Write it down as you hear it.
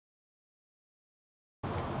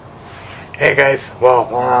Hey guys,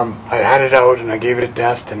 well, I had it out and I gave it a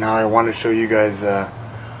test, and now I want to show you guys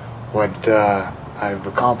what I've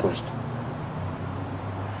accomplished.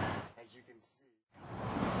 As you can see,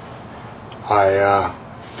 I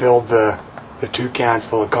filled the 2 cans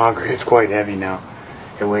full of concrete. It's quite heavy now.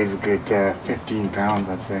 It weighs a good 15 pounds,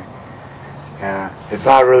 I'd say. It's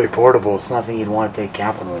not really portable. It's nothing you'd want to take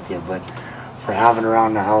camping with you, but for having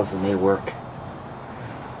around the house, it may work.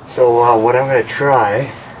 So what I'm going to try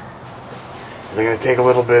is I'm going to take a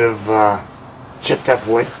little bit of chipped up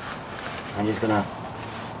wood. I'm just going to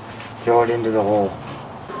throw it into the hole.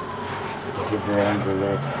 Give the ends of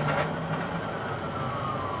it.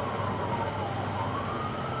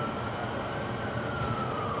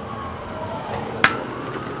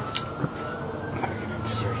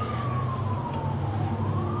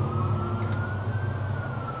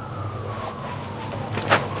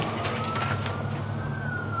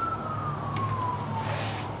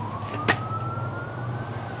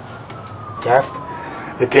 Test.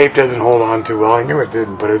 The tape doesn't hold on too well. I knew it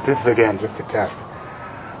didn't, but it's just again just a test.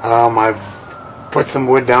 I've put some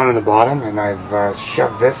wood down in the bottom, and I've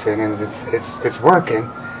shoved this in, and it's working,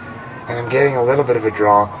 and I'm getting a little bit of a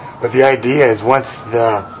draw. But the idea is once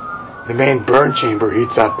the main burn chamber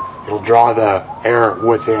heats up, it'll draw the air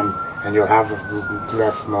within, and you'll have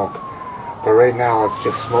less smoke. But right now it's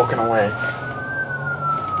just smoking away,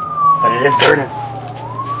 but it is burning.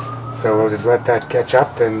 So we'll just let that catch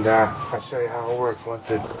up, and I'll show you how it works once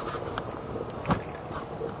it...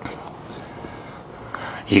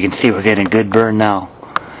 You can see we're getting good burn now.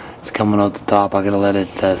 It's coming out the top. I'm going to let it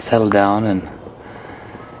settle down, and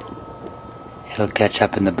it'll catch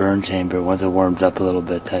up in the burn chamber. Once it warms up a little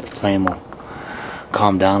bit, that flame will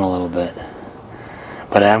calm down a little bit.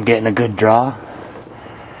 But I'm getting a good draw,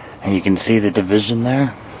 and you can see the division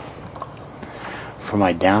there. For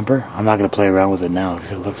my damper, I'm not going to play around with it now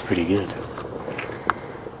because it looks pretty good.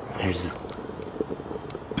 There's the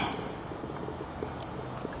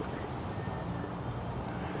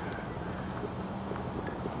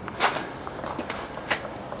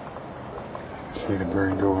see the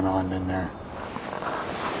burn going on in there.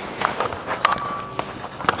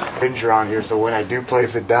 Hinge around here, so when I do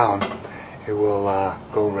place it down, it will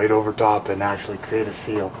go right over top and actually create a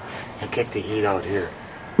seal and kick the heat out here.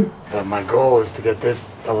 But my goal is to get this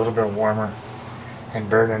a little bit warmer and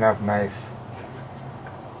burning up nice.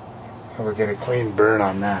 And we'll get a clean burn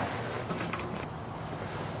on that.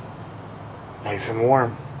 Nice and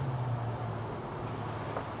warm.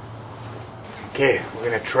 Okay, we're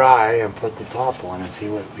going to try and put the top on and see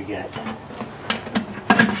what we get.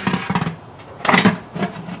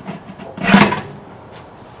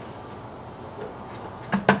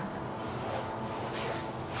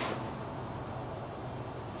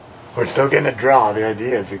 We're still getting a draw. The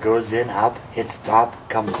idea is it goes in, up, hits the top,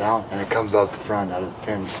 comes down, and it comes out the front, out of the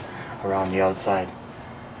fins around the outside.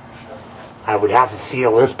 I would have to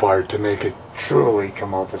seal this part to make it truly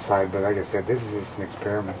come out the side, but like I said, this is just an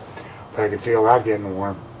experiment. But I can feel that getting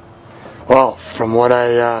warm. Well, from what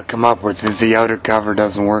I come up with is the outer cover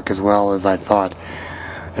doesn't work as well as I thought.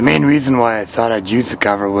 The main reason why I thought I'd use the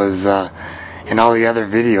cover was in all the other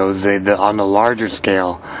videos, on the larger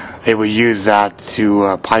scale, they would use that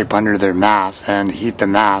to pipe under their mass and heat the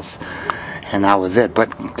mass, and that was it.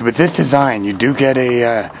 But with this design, you do get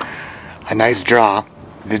a nice draw.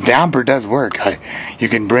 The damper does work. You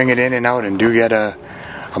can bring it in and out and do get a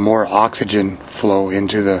more oxygen flow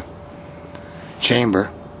into the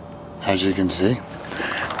chamber, as you can see.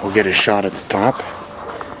 We'll get a shot at the top,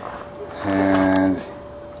 and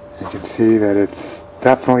you can see that it's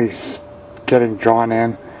definitely getting drawn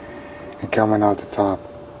in and coming out the top.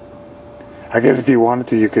 I guess if you wanted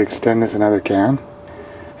to, you could extend this another can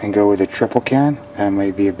and go with a triple can. That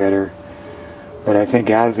might be a better, but I think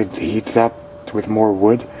as it heats up with more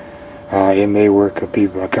wood, it may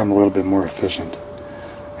become a little bit more efficient.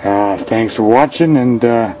 Thanks for watching, and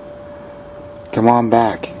come on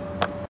back.